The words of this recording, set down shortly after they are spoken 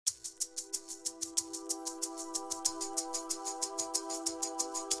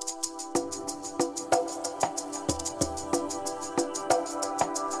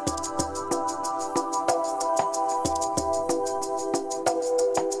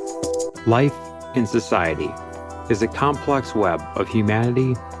Life in society is a complex web of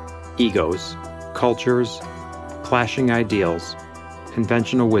humanity, egos, cultures, clashing ideals,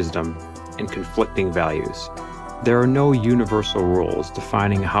 conventional wisdom, and conflicting values. There are no universal rules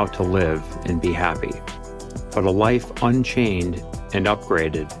defining how to live and be happy, but a life unchained and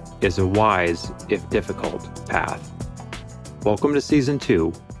upgraded is a wise, if difficult, path. Welcome to Season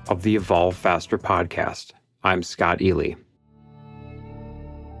 2 of the Evolve Faster podcast. I'm Scott Ely.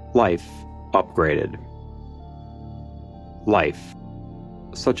 Life upgraded. Life.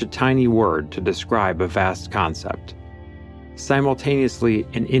 Such a tiny word to describe a vast concept. Simultaneously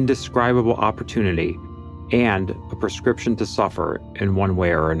an indescribable opportunity and a prescription to suffer in one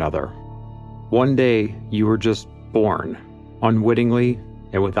way or another. One day you were just born, unwittingly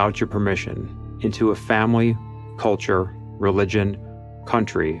and without your permission, into a family, culture, religion,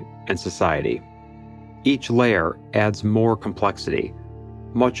 country, and society. Each layer adds more complexity.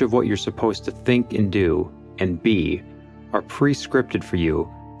 Much of what you're supposed to think and do and be are pre-scripted for you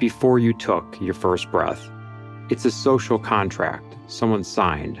before you took your first breath. It's a social contract someone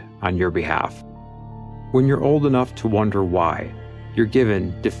signed on your behalf. When you're old enough to wonder why, you're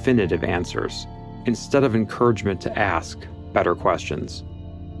given definitive answers instead of encouragement to ask better questions.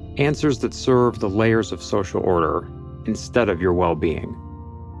 Answers that serve the layers of social order instead of your well-being.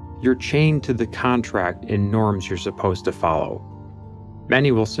 You're chained to the contract and norms you're supposed to follow.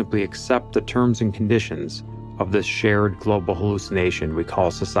 Many will simply accept the terms and conditions of this shared global hallucination we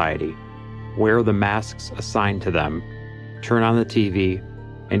call society, wear the masks assigned to them, turn on the TV,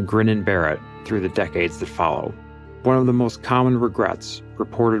 and grin and bear it through the decades that follow. One of the most common regrets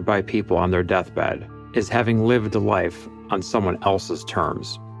reported by people on their deathbed is having lived a life on someone else's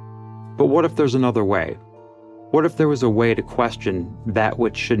terms. But what if there's another way? What if there was a way to question that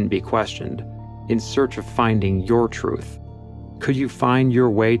which shouldn't be questioned, in search of finding your truth? Could you find your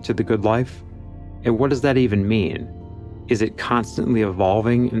way to the good life? And what does that even mean? Is it constantly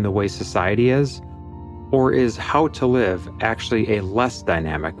evolving in the way society is? Or is how to live actually a less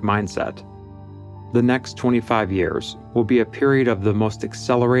dynamic mindset? The next 25 years will be a period of the most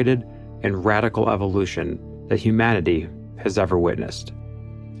accelerated and radical evolution that humanity has ever witnessed.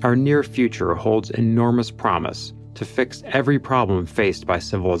 Our near future holds enormous promise to fix every problem faced by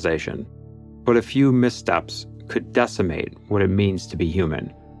civilization, but a few missteps could decimate what it means to be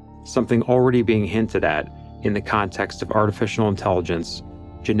human, something already being hinted at in the context of artificial intelligence,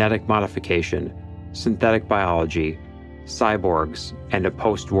 genetic modification, synthetic biology, cyborgs, and a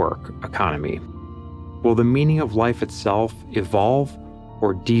post-work economy. Will the meaning of life itself evolve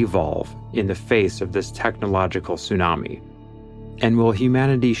or devolve in the face of this technological tsunami? And will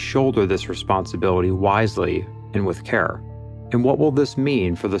humanity shoulder this responsibility wisely and with care? And what will this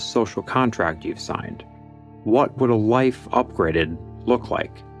mean for the social contract you've signed? What would a life upgraded look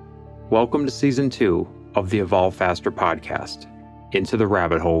like? Welcome to Season 2 of the Evolve Faster podcast. Into the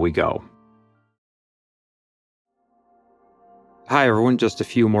rabbit hole we go. Hi everyone, just a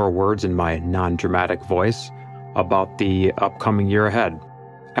few more words in my non-dramatic voice about the upcoming year ahead.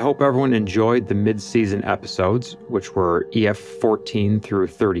 I hope everyone enjoyed the mid-season episodes, which were EF 14 through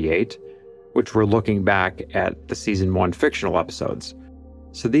 38, which were looking back at the Season 1 fictional episodes.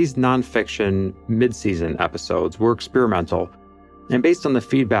 So these non-fiction mid-season episodes were experimental, and based on the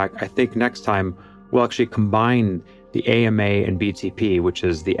feedback, I think next time we'll actually combine the AMA and BTP, which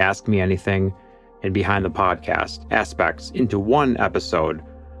is the Ask Me Anything and Behind the Podcast aspects, into one episode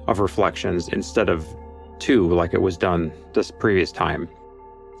of reflections instead of two like it was done this previous time.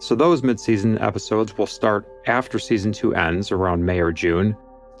 So those mid-season episodes will start after Season 2 ends around May or June.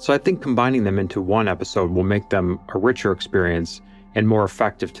 So I think combining them into one episode will make them a richer experience and more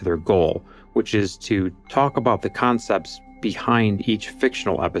effective to their goal, which is to talk about the concepts behind each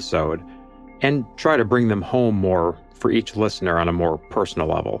fictional episode and try to bring them home more for each listener on a more personal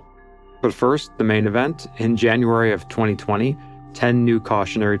level. But first, the main event. In January of 2020, 10 new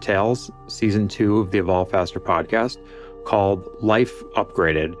cautionary tales, Season 2 of the Evolve Faster podcast, called Life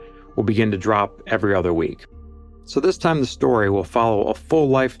Upgraded, will begin to drop every other week. So this time the story will follow a full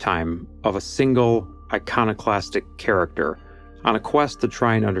lifetime of a single iconoclastic character on a quest to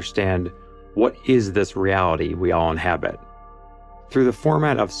try and understand what is this reality we all inhabit. Through the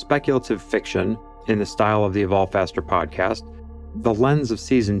format of speculative fiction in the style of the Evolve Faster podcast, the lens of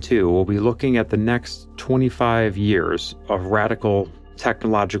Season 2 will be looking at the next 25 years of radical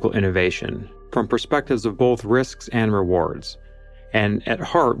technological innovation from perspectives of both risks and rewards. And at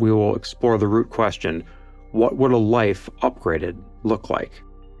heart, we will explore the root question, what would a life upgraded look like?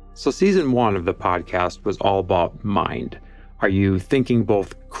 So Season 1 of the podcast was all about mind. Are you thinking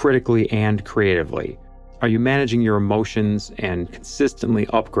both critically and creatively? Are you managing your emotions and consistently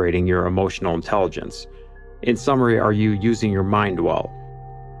upgrading your emotional intelligence? In summary, are you using your mind well?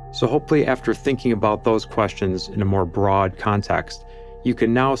 So hopefully after thinking about those questions in a more broad context, you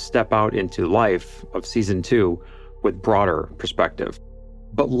can now step out into life of season 2 with broader perspective.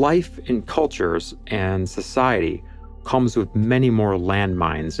 But life in cultures and society comes with many more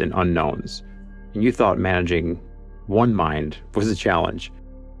landmines and unknowns. And you thought managing one mind was a challenge.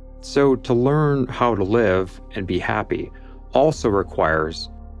 So to learn how to live and be happy also requires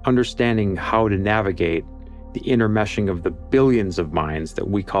understanding how to navigate the intermeshing of the billions of minds that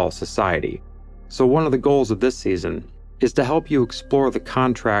we call society. So one of the goals of this season is to help you explore the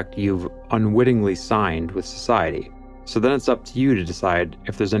contract you've unwittingly signed with society. So then it's up to you to decide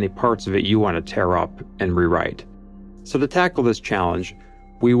if there's any parts of it you want to tear up and rewrite. So to tackle this challenge,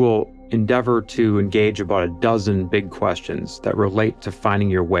 we will endeavor to engage about a dozen big questions that relate to finding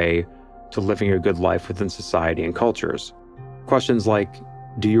your way to living a good life within society and cultures. Questions like,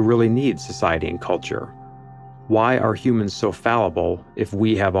 do you really need society and culture? Why are humans so fallible if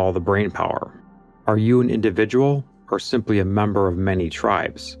we have all the brain power? Are you an individual or simply a member of many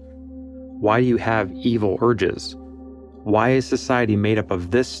tribes? Why do you have evil urges? Why is society made up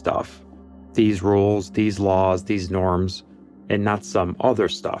of this stuff, these rules, these laws, these norms, and not some other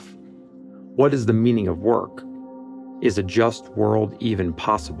stuff? What is the meaning of work? Is a just world even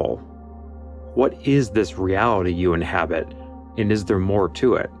possible? What is this reality you inhabit, and is there more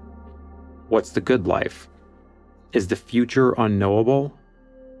to it? What's the good life? Is the future unknowable?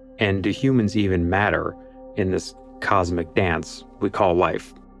 And do humans even matter in this cosmic dance we call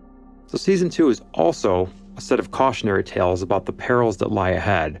life? So season 2 is also a set of cautionary tales about the perils that lie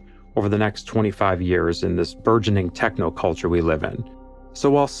ahead over the next 25 years in this burgeoning techno-culture we live in. So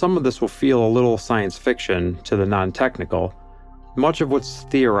while some of this will feel a little science fiction to the non-technical, much of what's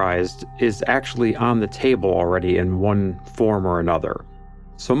theorized is actually on the table already in one form or another.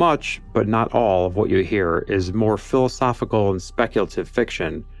 So much, but not all, of what you hear is more philosophical and speculative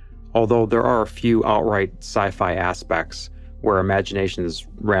fiction, although there are a few outright sci-fi aspects where imaginations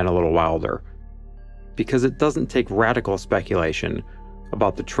ran a little wilder. Because it doesn't take radical speculation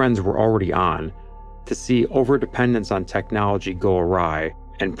about the trends we're already on to see overdependence on technology go awry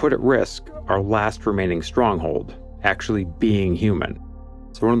and put at risk our last remaining stronghold, actually being human.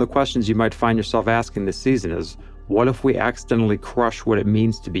 So one of the questions you might find yourself asking this season is, what if we accidentally crush what it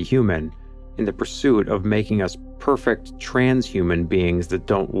means to be human in the pursuit of making us perfect transhuman beings that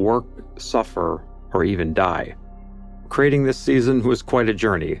don't work, suffer, or even die? Creating this season was quite a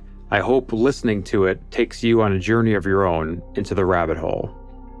journey. I hope listening to it takes you on a journey of your own into the rabbit hole,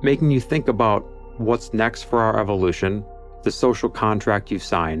 making you think about what's next for our evolution, the social contract you've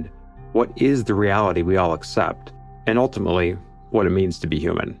signed, what is the reality we all accept, and ultimately, what it means to be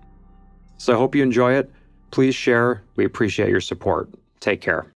human. So I hope you enjoy it. Please share. We appreciate your support. Take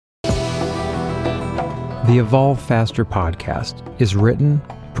care. The Evolve Faster podcast is written,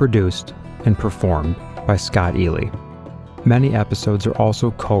 produced, and performed by Scott Ely. Many episodes are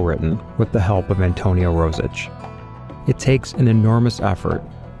also co-written with the help of Antonio Rosich. It takes an enormous effort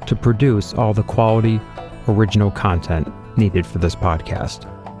to produce all the quality, original content needed for this podcast.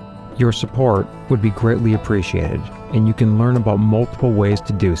 Your support would be greatly appreciated, and you can learn about multiple ways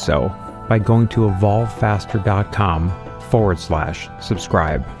to do so by going to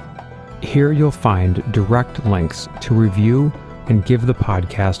evolvefaster.com/subscribe. Here you'll find direct links to review and give the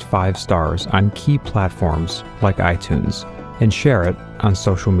podcast 5 stars on key platforms like iTunes, and share it on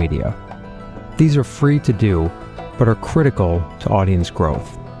social media. These are free to do, but are critical to audience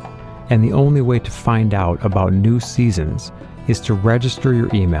growth. And the only way to find out about new seasons is to register your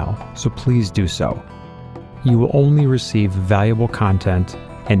email, so please do so. You will only receive valuable content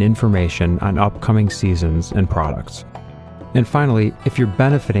and information on upcoming seasons and products. And finally, if you're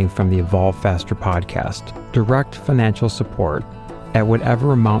benefiting from the Evolve Faster podcast, direct financial support at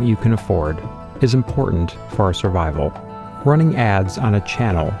whatever amount you can afford is important for our survival. Running ads on a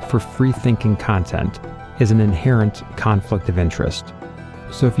channel for free-thinking content is an inherent conflict of interest.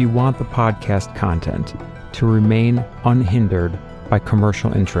 So if you want the podcast content to remain unhindered by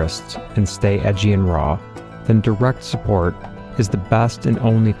commercial interests and stay edgy and raw, then direct support is the best and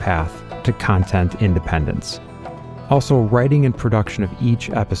only path to content independence. Also, writing and production of each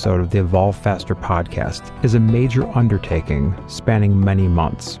episode of the Evolve Faster podcast is a major undertaking spanning many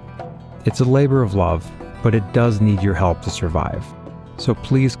months. It's a labor of love, but it does need your help to survive. So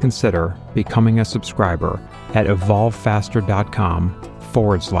please consider becoming a subscriber at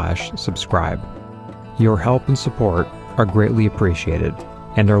evolvefaster.com/subscribe. Your help and support are greatly appreciated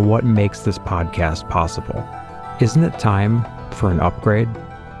and are what makes this podcast possible. Isn't it time for an upgrade?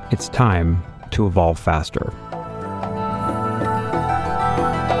 It's time to evolve faster.